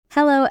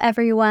Hello,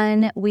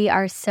 everyone. We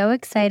are so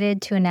excited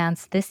to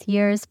announce this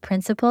year's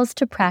Principles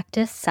to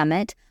Practice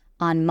Summit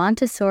on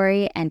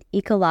Montessori and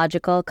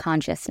Ecological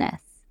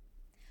Consciousness.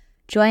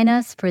 Join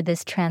us for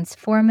this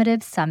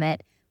transformative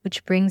summit,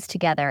 which brings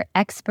together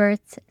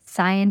experts,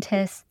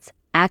 scientists,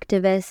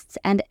 activists,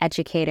 and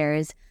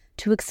educators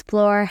to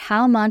explore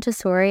how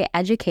Montessori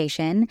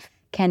education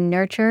can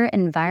nurture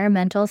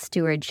environmental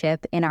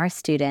stewardship in our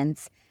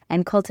students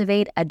and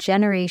cultivate a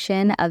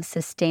generation of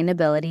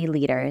sustainability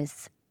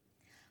leaders.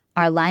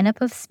 Our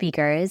lineup of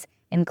speakers,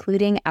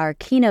 including our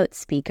keynote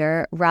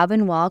speaker,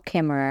 Robin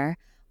Wall-Kimmerer,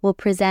 will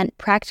present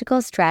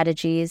practical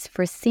strategies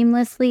for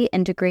seamlessly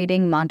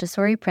integrating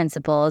Montessori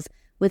principles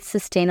with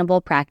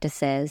sustainable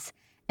practices,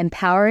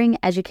 empowering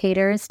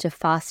educators to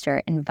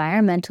foster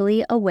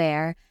environmentally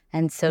aware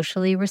and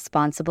socially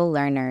responsible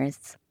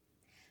learners.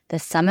 The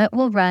summit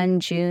will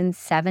run June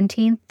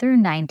 17th through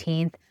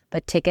 19th,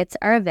 but tickets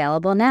are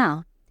available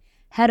now.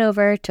 Head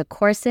over to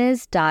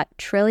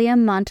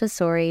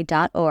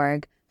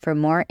courses.trilliummontessori.org for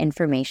more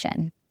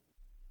information.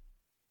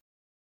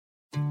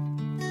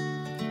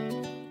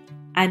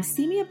 I'm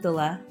Simi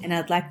Abdullah, and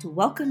I'd like to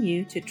welcome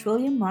you to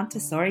Trillium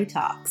Montessori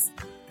Talks,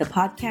 the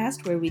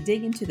podcast where we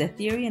dig into the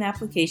theory and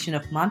application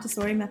of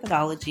Montessori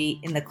methodology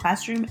in the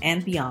classroom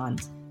and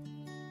beyond.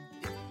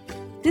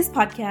 This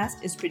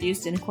podcast is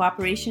produced in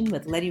cooperation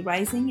with Letty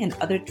Rising and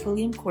other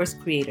Trillium course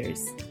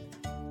creators.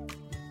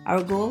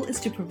 Our goal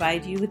is to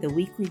provide you with a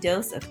weekly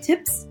dose of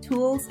tips,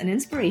 tools, and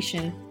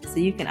inspiration so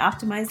you can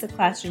optimize the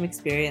classroom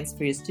experience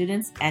for your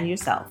students and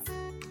yourself.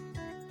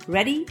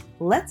 Ready?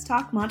 Let's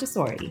talk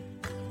Montessori.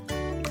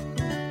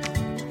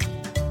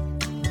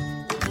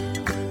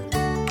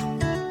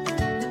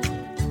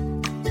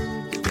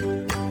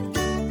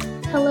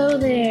 Hello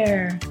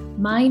there.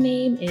 My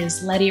name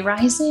is Letty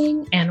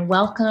Rising, and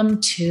welcome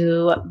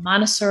to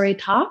Montessori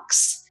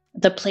Talks,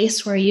 the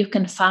place where you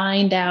can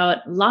find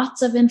out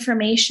lots of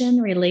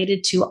information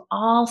related to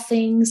all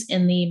things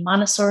in the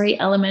Montessori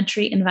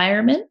elementary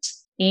environment.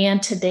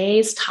 And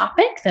today's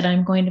topic that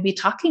I'm going to be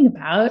talking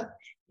about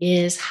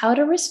is how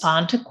to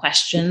respond to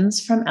questions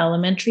from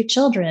elementary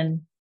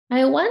children.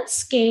 I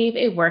once gave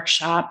a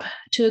workshop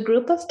to a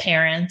group of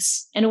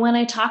parents, and when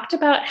I talked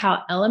about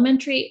how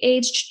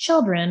elementary-aged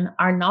children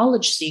are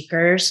knowledge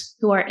seekers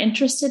who are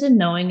interested in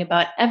knowing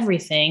about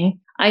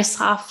everything, I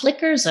saw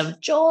flickers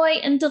of joy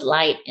and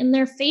delight in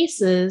their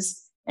faces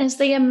as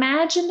they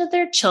imagined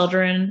their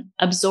children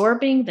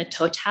absorbing the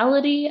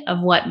totality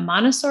of what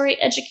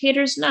Montessori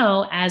educators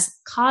know as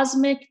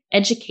cosmic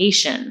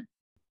education.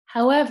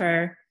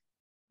 However,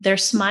 their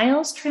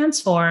smiles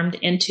transformed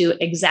into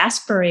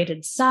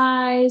exasperated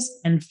sighs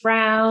and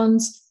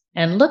frowns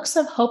and looks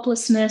of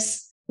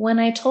hopelessness when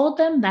I told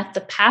them that the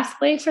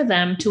pathway for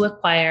them to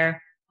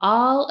acquire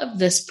all of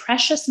this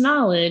precious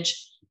knowledge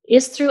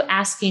is through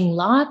asking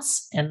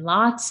lots and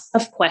lots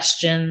of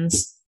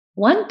questions.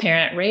 One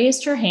parent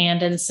raised her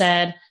hand and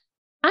said,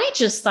 "I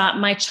just thought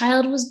my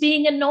child was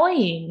being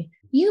annoying.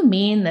 You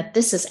mean that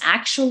this is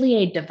actually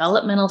a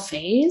developmental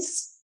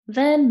phase?"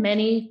 Then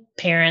many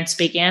parents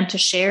began to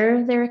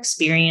share their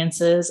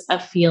experiences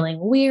of feeling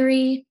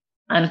weary,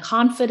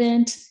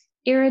 unconfident,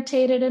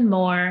 irritated, and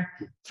more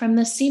from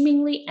the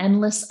seemingly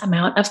endless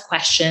amount of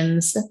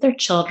questions that their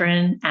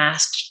children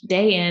asked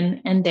day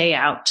in and day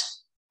out.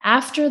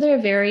 After their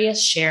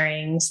various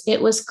sharings,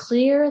 it was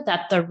clear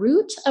that the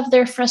root of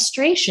their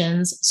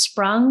frustrations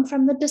sprung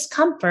from the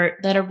discomfort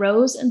that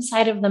arose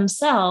inside of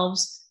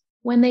themselves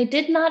when they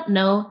did not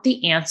know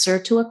the answer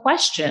to a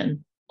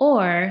question,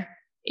 or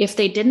if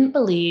they didn't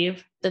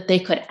believe that they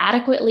could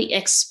adequately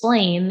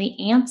explain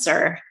the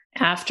answer.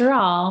 After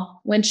all,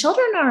 when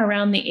children are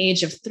around the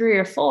age of 3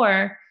 or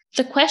 4,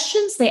 the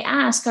questions they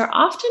ask are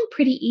often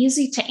pretty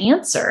easy to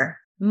answer.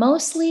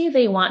 Mostly,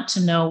 they want to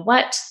know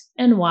what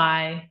and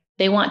why.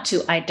 They want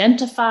to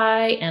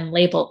identify and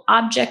label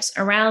objects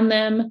around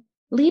them,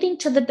 leading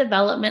to the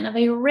development of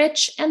a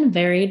rich and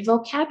varied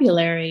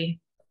vocabulary.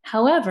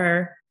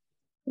 However,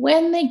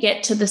 when they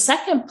get to the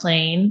second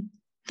plane,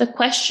 the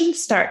questions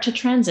start to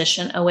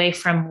transition away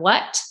from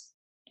what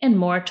and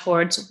more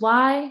towards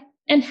why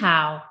and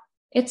how.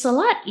 It's a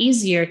lot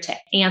easier to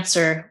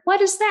answer,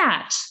 "What is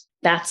that?"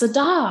 "That's a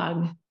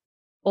dog."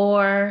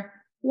 Or,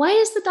 "Why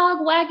is the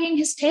dog wagging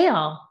his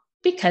tail?"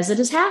 "Because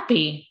it is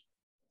happy."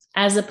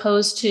 As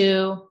opposed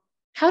to,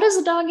 "How does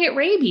a dog get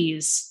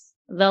rabies?"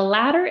 The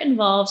latter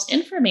involves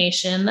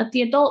information that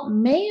the adult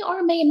may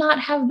or may not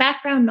have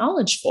background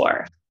knowledge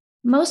for.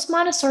 Most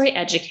Montessori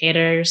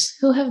educators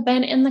who have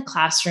been in the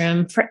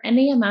classroom for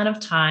any amount of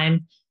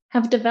time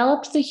have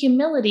developed the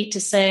humility to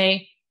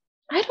say,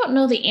 "I don't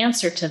know the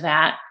answer to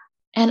that,"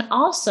 and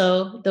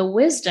also the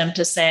wisdom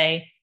to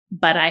say,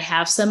 "But I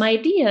have some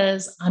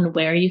ideas on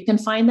where you can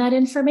find that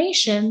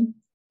information."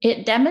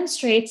 It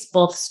demonstrates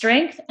both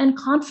strength and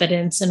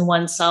confidence in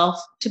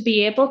oneself to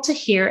be able to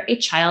hear a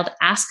child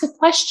ask a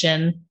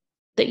question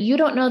that you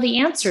don't know the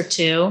answer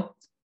to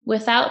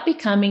without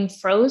becoming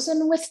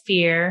frozen with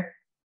fear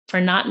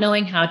for not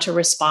knowing how to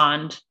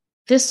respond.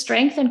 This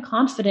strength and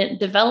confidence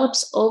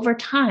develops over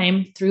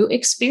time through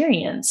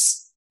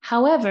experience.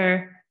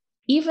 However,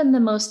 Even the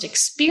most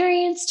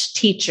experienced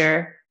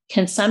teacher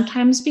can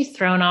sometimes be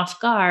thrown off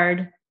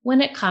guard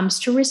when it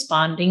comes to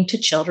responding to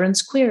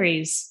children's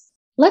queries.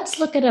 Let's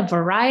look at a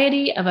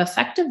variety of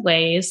effective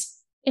ways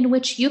in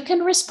which you can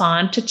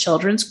respond to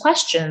children's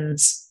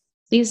questions.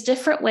 These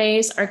different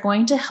ways are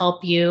going to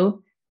help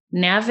you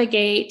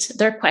navigate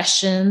their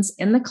questions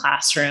in the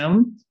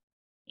classroom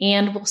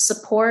and will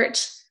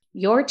support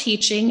your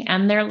teaching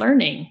and their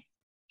learning.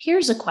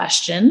 Here's a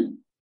question.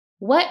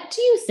 What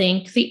do you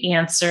think the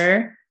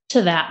answer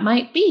to that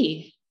might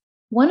be?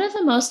 One of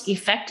the most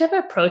effective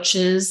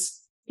approaches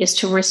is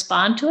to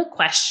respond to a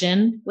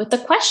question with a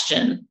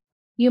question.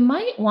 You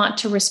might want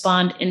to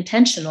respond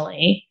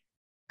intentionally,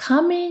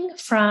 coming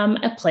from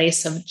a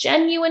place of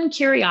genuine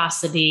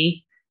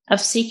curiosity,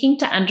 of seeking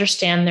to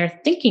understand their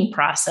thinking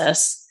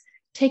process,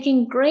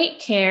 taking great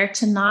care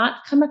to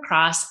not come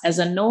across as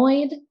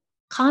annoyed,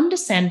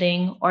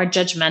 condescending, or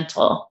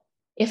judgmental.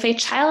 If a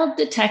child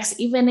detects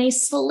even a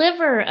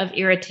sliver of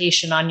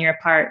irritation on your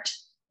part,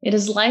 it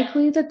is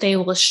likely that they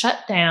will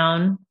shut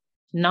down,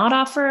 not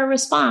offer a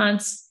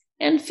response,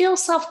 and feel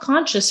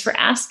self-conscious for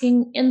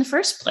asking in the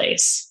first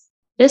place.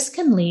 This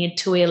can lead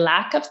to a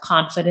lack of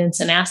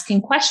confidence in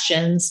asking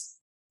questions,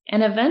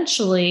 and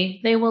eventually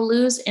they will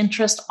lose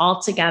interest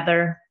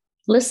altogether.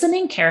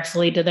 Listening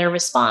carefully to their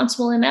response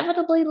will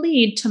inevitably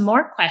lead to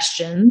more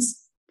questions,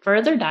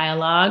 further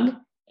dialogue,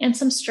 and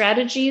some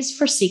strategies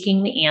for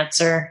seeking the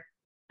answer.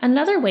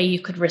 Another way you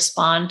could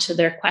respond to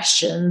their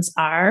questions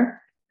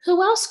are,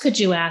 who else could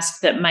you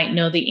ask that might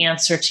know the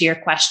answer to your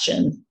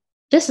question?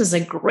 This is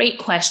a great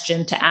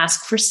question to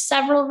ask for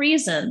several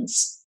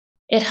reasons.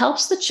 It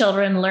helps the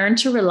children learn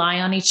to rely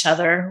on each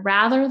other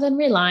rather than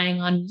relying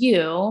on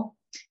you,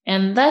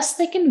 and thus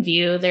they can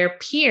view their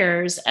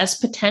peers as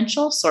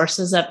potential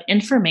sources of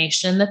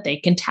information that they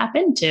can tap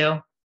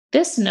into.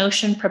 This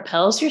notion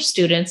propels your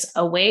students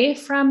away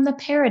from the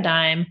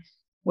paradigm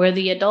where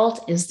the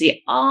adult is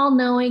the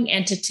all-knowing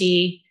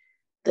entity,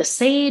 the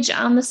sage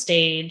on the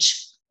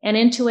stage, and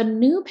into a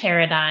new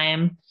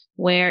paradigm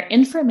where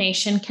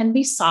information can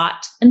be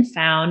sought and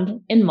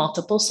found in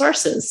multiple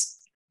sources.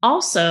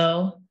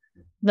 Also,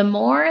 the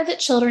more that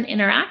children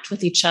interact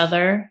with each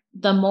other,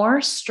 the more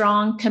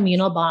strong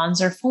communal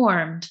bonds are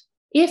formed.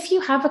 If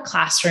you have a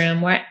classroom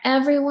where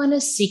everyone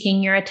is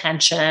seeking your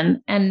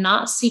attention and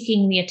not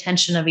seeking the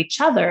attention of each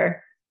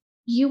other,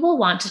 you will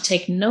want to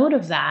take note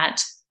of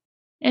that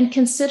and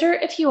consider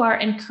if you are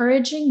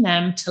encouraging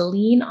them to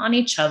lean on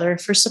each other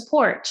for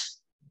support,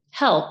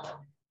 help,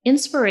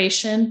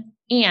 inspiration,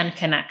 and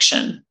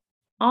connection.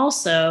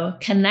 Also,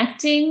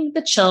 connecting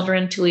the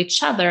children to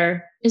each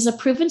other is a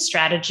proven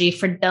strategy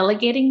for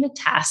delegating the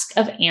task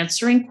of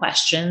answering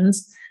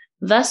questions,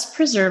 thus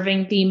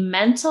preserving the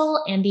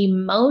mental and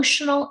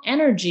emotional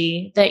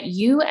energy that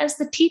you as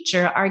the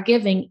teacher are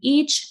giving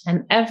each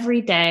and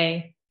every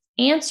day.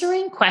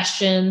 Answering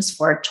questions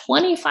for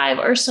 25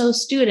 or so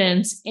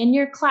students in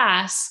your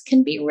class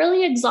can be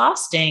really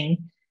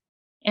exhausting,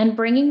 and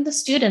bringing the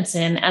students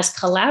in as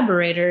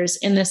collaborators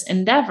in this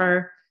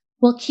endeavor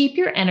will keep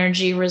your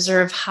energy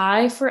reserve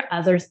high for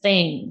other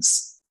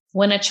things.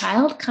 When a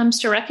child comes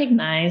to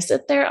recognize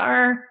that there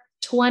are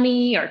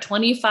 20 or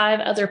 25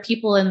 other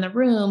people in the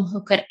room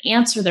who could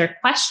answer their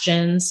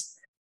questions,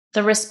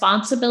 the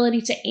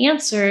responsibility to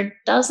answer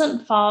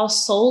doesn't fall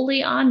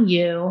solely on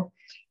you,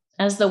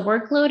 as the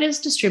workload is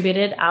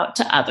distributed out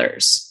to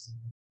others.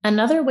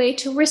 Another way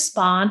to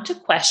respond to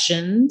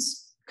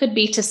questions could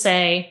be to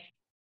say,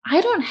 I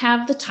don't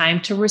have the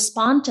time to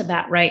respond to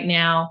that right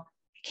now.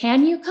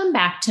 Can you come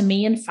back to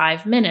me in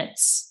 5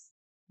 minutes?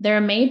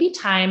 There may be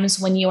times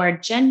when you are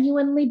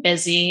genuinely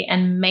busy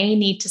and may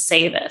need to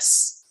say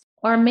this.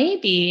 Or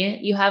maybe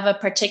you have a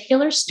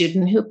particular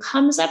student who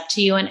comes up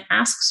to you and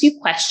asks you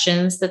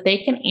questions that they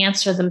can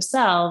answer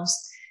themselves,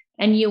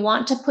 and you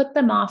want to put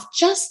them off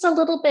just a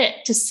little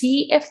bit to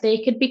see if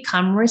they could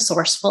become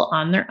resourceful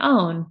on their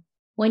own.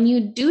 When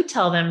you do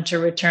tell them to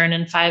return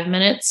in 5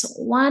 minutes,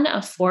 one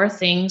of 4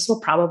 things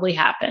will probably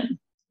happen.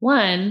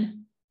 1,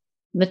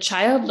 the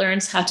child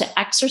learns how to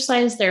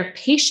exercise their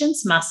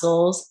patience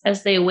muscles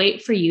as they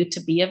wait for you to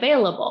be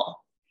available.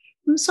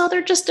 And so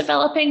they're just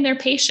developing their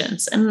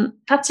patience, and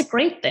that's a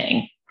great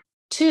thing.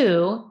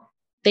 2,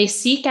 they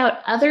seek out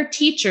other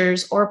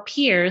teachers or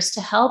peers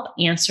to help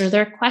answer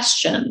their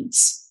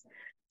questions.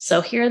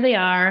 So here they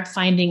are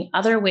finding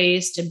other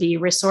ways to be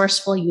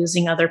resourceful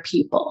using other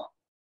people.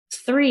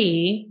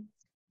 3,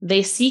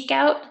 they seek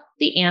out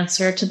the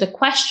answer to the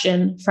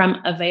question from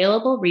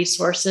available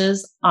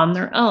resources on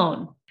their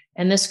own.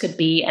 And this could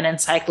be an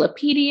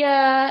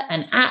encyclopedia,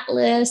 an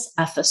atlas,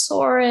 a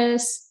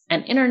thesaurus,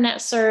 an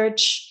internet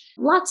search,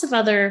 lots of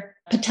other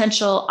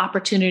potential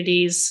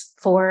opportunities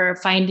for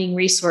finding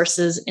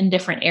resources in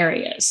different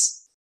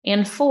areas.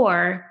 And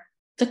 4,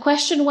 the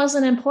question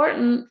wasn't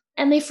important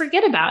and they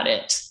forget about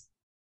it.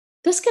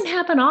 This can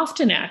happen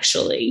often,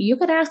 actually. You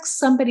could ask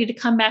somebody to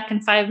come back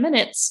in 5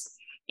 minutes,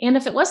 and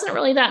if it wasn't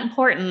really that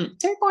important,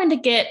 they're going to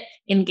get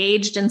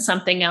engaged in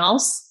something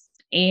else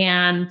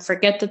and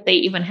forget that they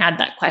even had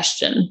that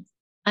question.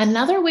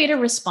 Another way to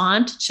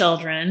respond to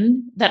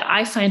children that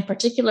I find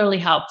particularly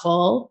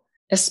helpful,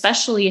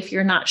 especially if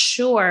you're not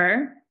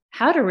sure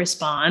how to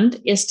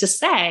respond, is to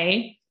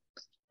say,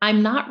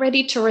 I'm not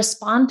ready to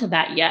respond to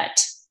that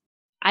yet.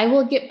 I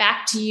will get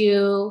back to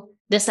you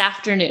this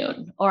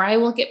afternoon, or I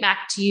will get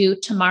back to you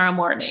tomorrow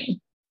morning,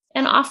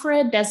 and offer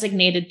a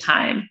designated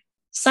time.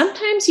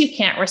 Sometimes you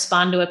can't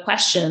respond to a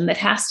question that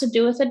has to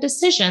do with a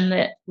decision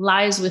that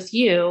lies with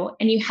you,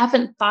 and you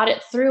haven't thought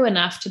it through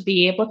enough to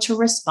be able to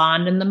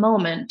respond in the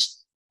moment.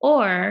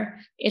 Or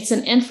it's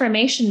an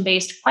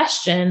information-based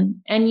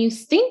question, and you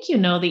think you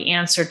know the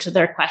answer to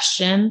their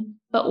question,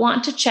 but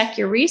want to check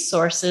your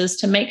resources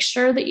to make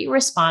sure that you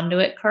respond to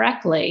it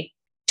correctly.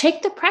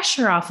 Take the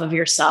pressure off of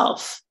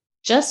yourself.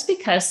 Just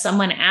because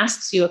someone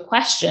asks you a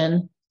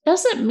question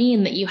doesn't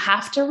mean that you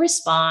have to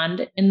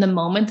respond in the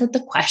moment that the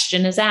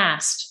question is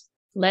asked.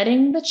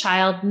 Letting the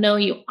child know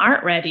you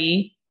aren't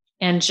ready,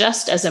 and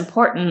just as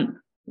important,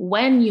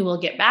 when you will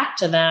get back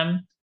to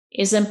them,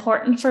 is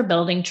important for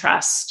building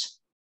trust.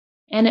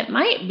 And it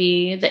might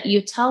be that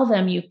you tell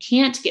them you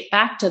can't get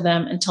back to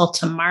them until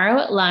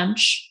tomorrow at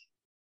lunch,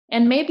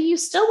 and maybe you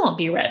still won't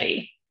be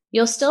ready.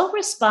 You'll still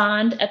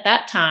respond at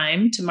that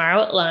time,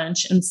 tomorrow at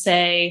lunch, and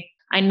say,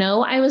 I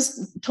know I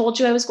told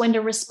you I was going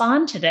to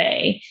respond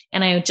today,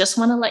 and I just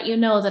want to let you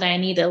know that I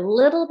need a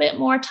little bit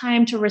more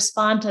time to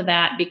respond to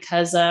that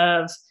because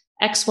of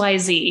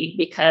XYZ,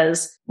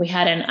 because we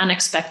had an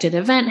unexpected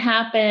event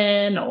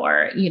happen,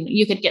 or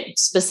you could get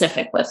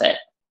specific with it.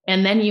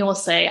 And then you will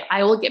say,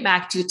 I will get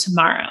back to you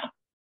tomorrow.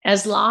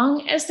 As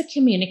long as the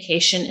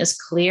communication is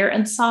clear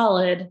and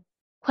solid,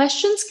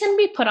 questions can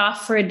be put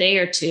off for a day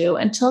or two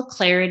until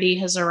clarity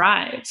has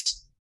arrived.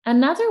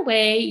 Another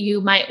way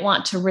you might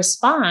want to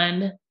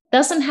respond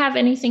doesn't have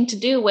anything to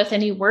do with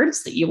any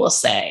words that you will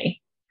say.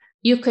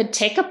 You could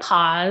take a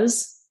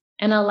pause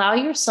and allow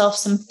yourself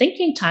some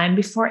thinking time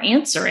before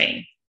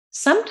answering.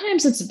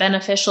 Sometimes it's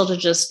beneficial to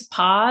just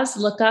pause,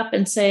 look up,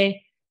 and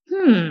say,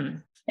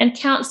 and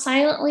count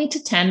silently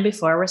to 10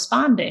 before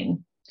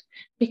responding.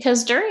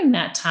 Because during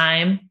that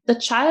time, the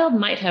child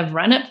might have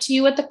run up to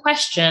you with the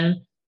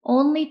question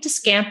only to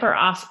scamper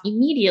off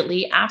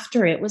immediately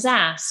after it was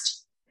asked.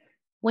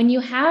 When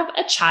you have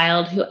a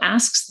child who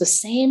asks the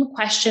same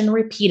question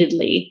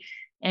repeatedly,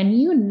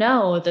 and you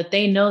know that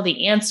they know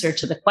the answer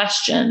to the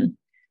question,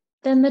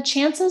 then the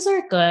chances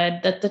are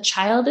good that the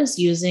child is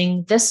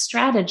using this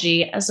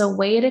strategy as a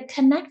way to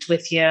connect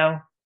with you.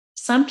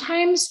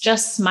 Sometimes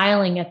just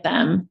smiling at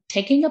them,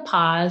 taking a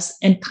pause,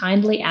 and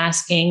kindly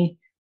asking,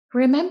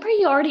 remember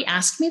you already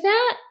asked me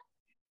that?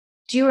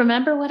 Do you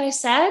remember what I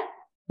said?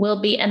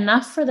 Will be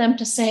enough for them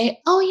to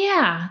say, oh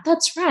yeah,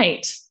 that's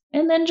right,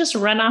 and then just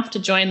run off to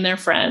join their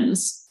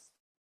friends.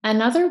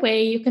 Another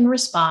way you can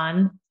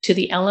respond to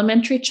the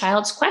elementary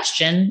child's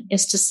question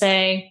is to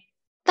say,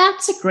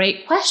 that's a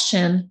great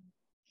question.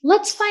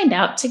 Let's find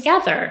out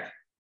together.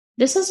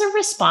 This is a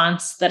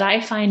response that I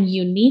find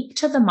unique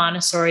to the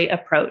Montessori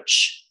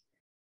approach.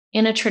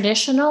 In a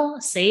traditional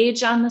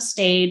sage on the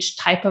stage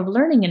type of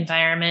learning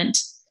environment,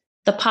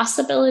 the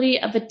possibility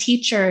of a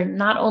teacher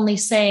not only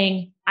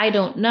saying, I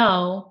don't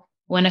know,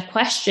 when a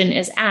question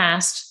is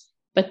asked,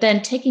 but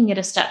then taking it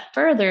a step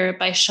further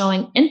by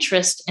showing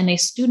interest in a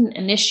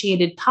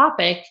student-initiated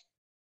topic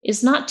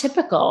is not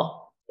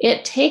typical.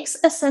 It takes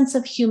a sense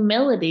of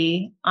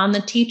humility on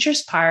the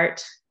teacher's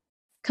part,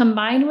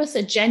 combined with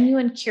a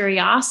genuine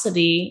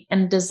curiosity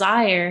and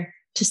desire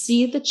to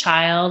see the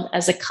child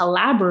as a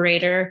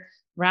collaborator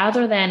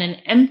rather than an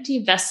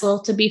empty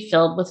vessel to be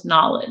filled with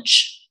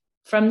knowledge.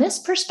 From this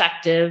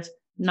perspective,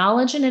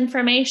 knowledge and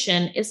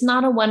information is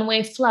not a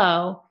one-way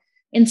flow.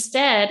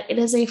 Instead, it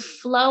is a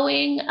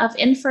flowing of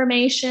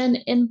information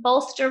in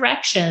both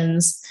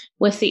directions,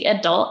 with the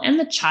adult and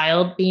the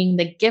child being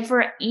the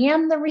giver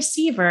and the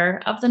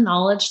receiver of the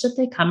knowledge that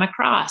they come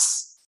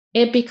across.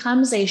 It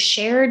becomes a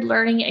shared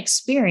learning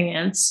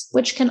experience,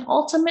 which can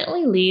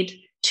ultimately lead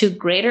to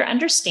greater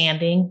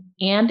understanding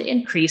and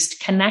increased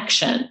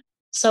connection.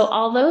 So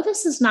although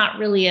this is not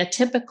really a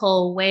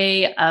typical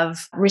way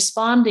of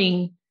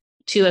responding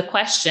to a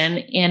question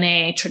in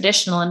a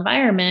traditional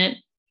environment,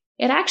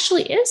 it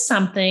actually is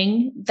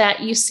something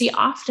that you see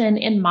often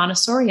in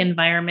Montessori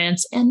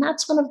environments. And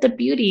that's one of the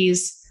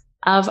beauties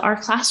of our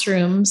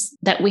classrooms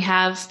that we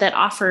have that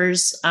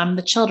offers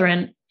the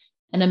children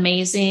an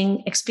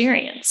amazing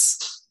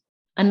experience.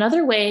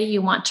 Another way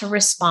you want to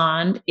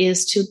respond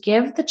is to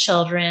give the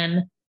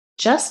children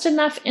just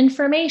enough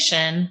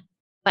information,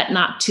 but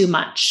not too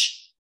much.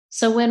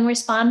 So when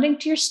responding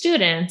to your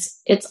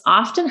students, it's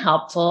often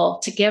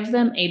helpful to give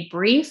them a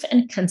brief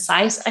and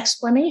concise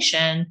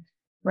explanation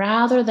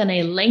rather than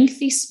a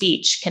lengthy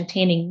speech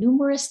containing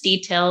numerous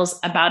details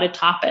about a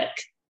topic.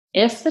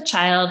 If the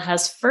child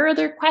has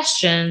further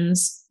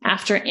questions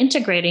after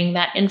integrating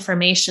that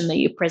information that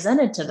you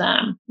presented to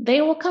them,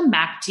 they will come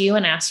back to you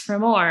and ask for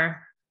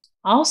more.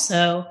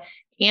 Also,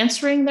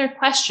 answering their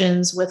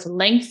questions with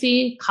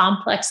lengthy,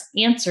 complex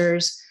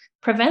answers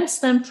prevents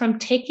them from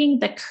taking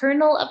the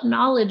kernel of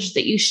knowledge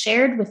that you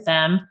shared with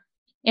them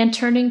and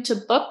turning to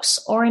books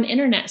or an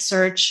internet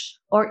search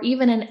or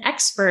even an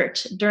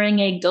expert during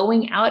a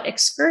going out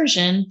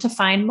excursion to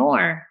find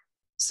more.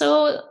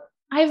 So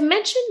I've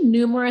mentioned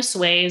numerous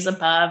ways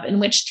above in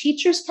which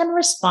teachers can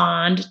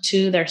respond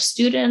to their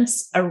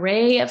students'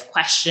 array of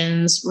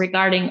questions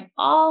regarding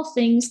all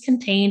things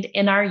contained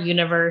in our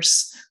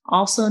universe,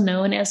 also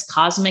known as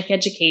cosmic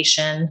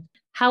education.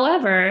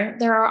 However,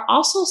 there are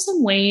also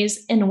some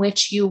ways in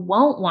which you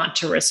won't want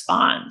to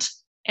respond.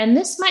 And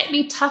this might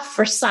be tough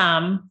for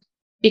some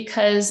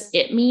because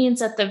it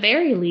means at the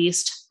very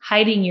least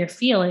hiding your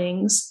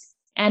feelings,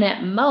 and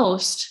at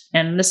most,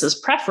 and this is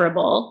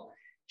preferable,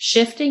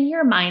 shifting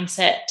your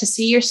mindset to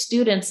see your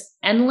students'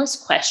 endless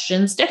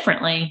questions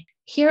differently.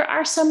 Here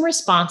are some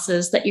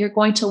responses that you're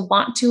going to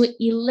want to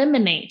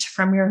eliminate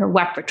from your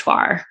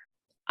repertoire.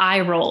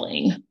 Eye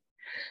rolling.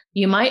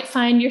 You might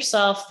find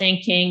yourself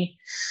thinking,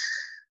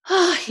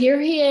 here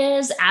he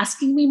is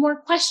asking me more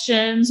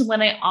questions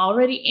when I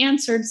already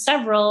answered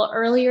several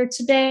earlier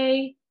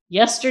today,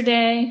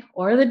 yesterday,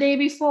 or the day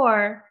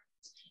before.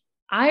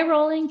 Eye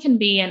rolling can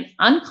be an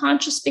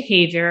unconscious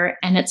behavior,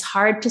 and it's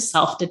hard to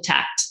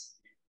self-detect.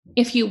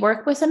 If you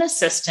work with an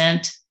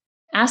assistant,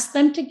 ask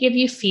them to give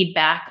you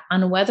feedback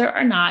on whether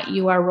or not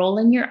you are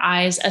rolling your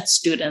eyes at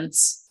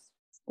students.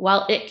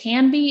 While it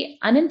can be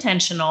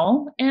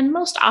unintentional, and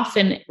most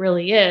often it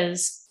really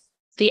is,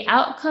 the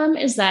outcome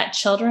is that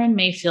children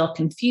may feel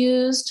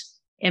confused,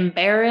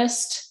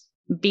 embarrassed,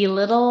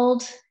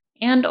 belittled,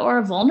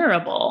 and/or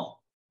vulnerable.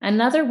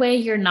 Another way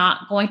you're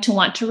not going to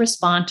want to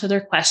respond to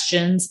their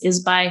questions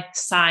is by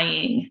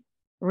sighing.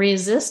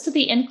 Resist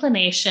the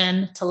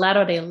inclination to let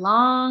out a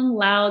long,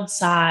 loud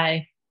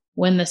sigh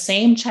when the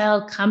same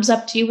child comes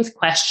up to you with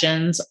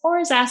questions or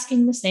is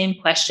asking the same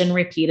question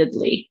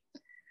repeatedly.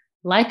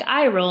 Like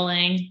eye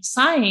rolling,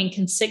 sighing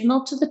can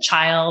signal to the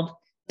child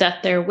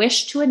that their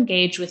wish to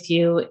engage with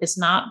you is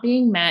not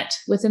being met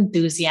with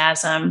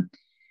enthusiasm,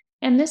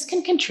 and this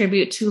can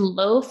contribute to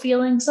low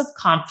feelings of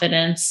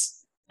confidence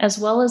as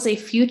well as a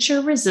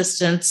future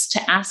resistance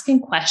to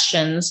asking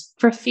questions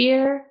for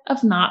fear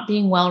of not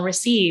being well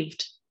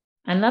received.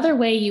 Another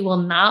way you will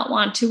not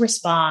want to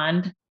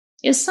respond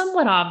is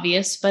somewhat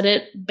obvious, but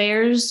it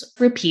bears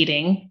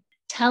repeating.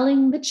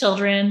 Telling the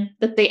children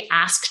that they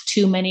ask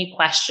too many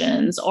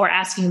questions or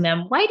asking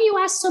them, why do you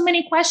ask so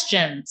many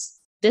questions?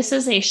 This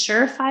is a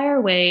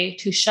surefire way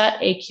to shut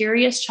a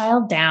curious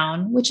child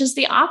down, which is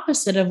the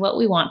opposite of what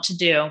we want to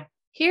do.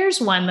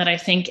 Here's one that I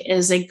think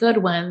is a good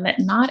one that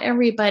not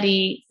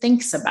everybody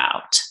thinks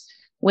about,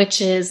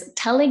 which is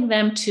telling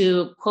them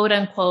to, quote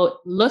unquote,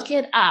 look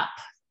it up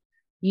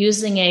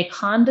using a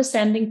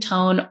condescending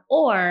tone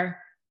or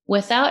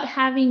without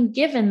having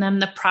given them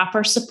the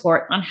proper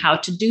support on how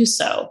to do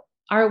so.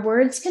 Our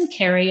words can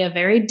carry a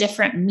very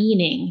different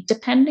meaning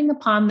depending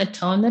upon the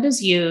tone that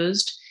is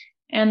used,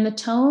 and the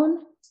tone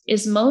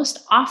is most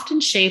often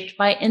shaped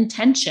by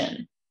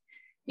intention.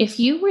 If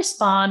you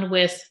respond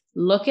with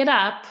look it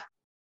up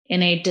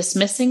in a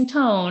dismissing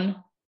tone,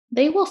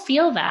 they will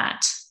feel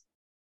that.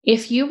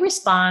 If you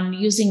respond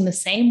using the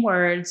same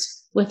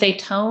words with a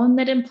tone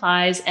that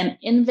implies an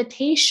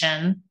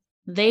invitation,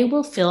 they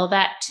will feel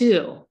that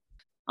too.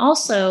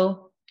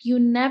 Also, you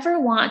never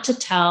want to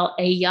tell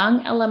a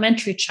young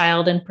elementary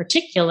child in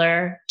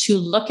particular to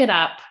look it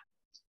up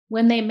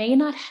when they may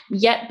not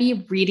yet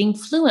be reading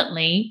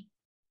fluently,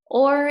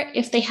 or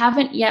if they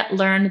haven't yet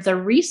learned the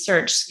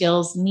research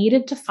skills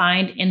needed to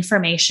find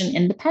information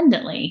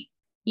independently.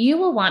 You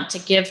will want to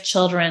give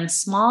children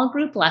small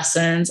group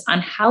lessons on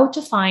how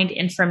to find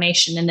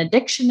information in a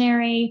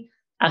dictionary,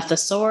 a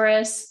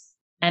thesaurus,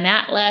 an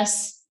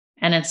atlas,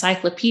 an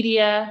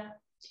encyclopedia.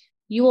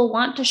 You will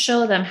want to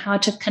show them how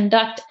to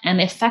conduct an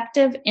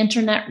effective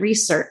internet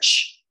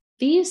research.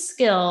 These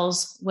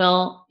skills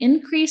will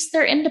increase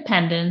their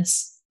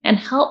independence and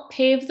help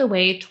pave the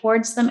way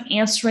towards them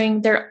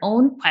answering their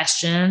own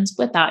questions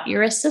without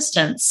your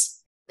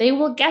assistance. They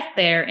will get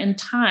there in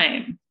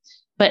time,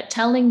 but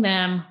telling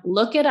them,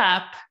 look it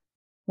up,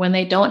 when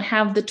they don't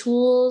have the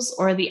tools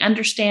or the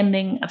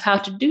understanding of how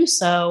to do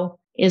so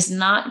is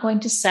not going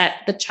to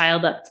set the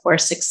child up for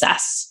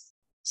success.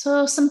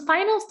 So some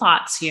final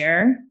thoughts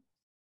here.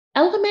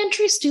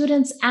 Elementary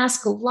students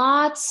ask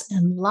lots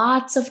and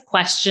lots of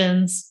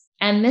questions,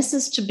 and this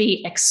is to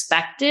be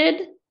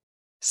expected,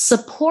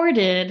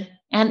 supported,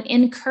 and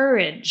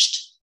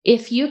encouraged.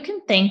 If you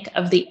can think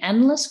of the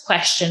endless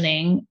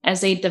questioning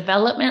as a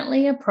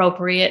developmentally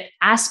appropriate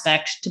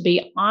aspect to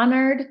be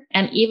honored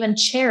and even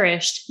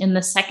cherished in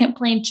the second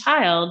plane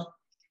child,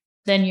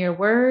 then your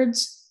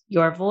words,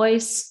 your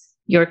voice,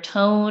 your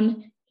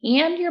tone,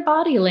 and your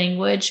body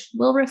language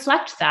will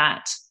reflect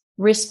that.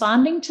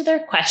 Responding to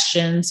their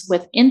questions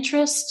with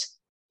interest,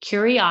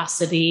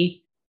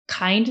 curiosity,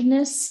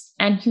 kindness,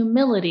 and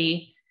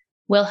humility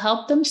will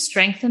help them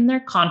strengthen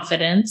their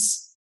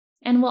confidence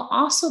and will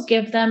also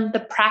give them the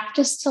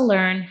practice to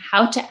learn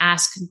how to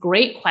ask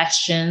great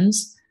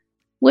questions,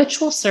 which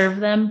will serve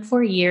them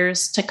for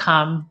years to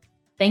come.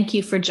 Thank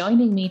you for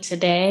joining me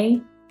today,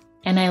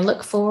 and I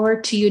look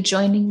forward to you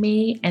joining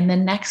me in the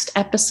next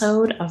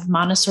episode of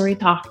Montessori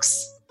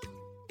Talks.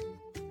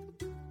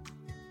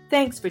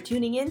 Thanks for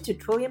tuning in to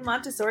Trillium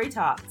Montessori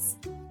Talks.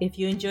 If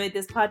you enjoyed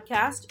this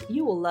podcast,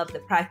 you will love the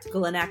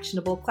practical and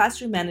actionable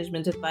classroom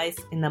management advice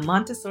in the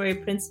Montessori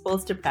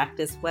Principles to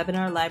Practice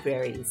webinar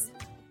libraries.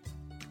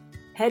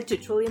 Head to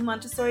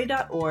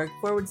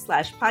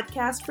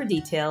trilliummontessori.org/podcast for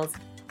details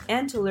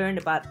and to learn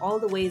about all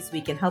the ways we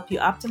can help you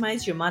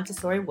optimize your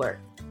Montessori work.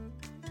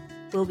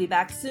 We'll be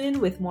back soon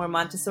with more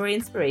Montessori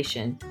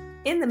inspiration.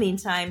 In the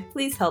meantime,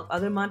 please help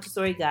other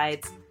Montessori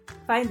guides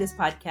find this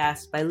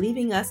podcast by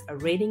leaving us a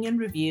rating and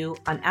review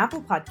on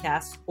Apple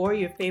Podcasts or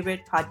your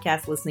favorite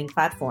podcast listening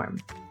platform.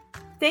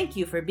 Thank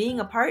you for being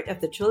a part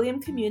of the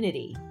Trillium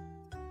community.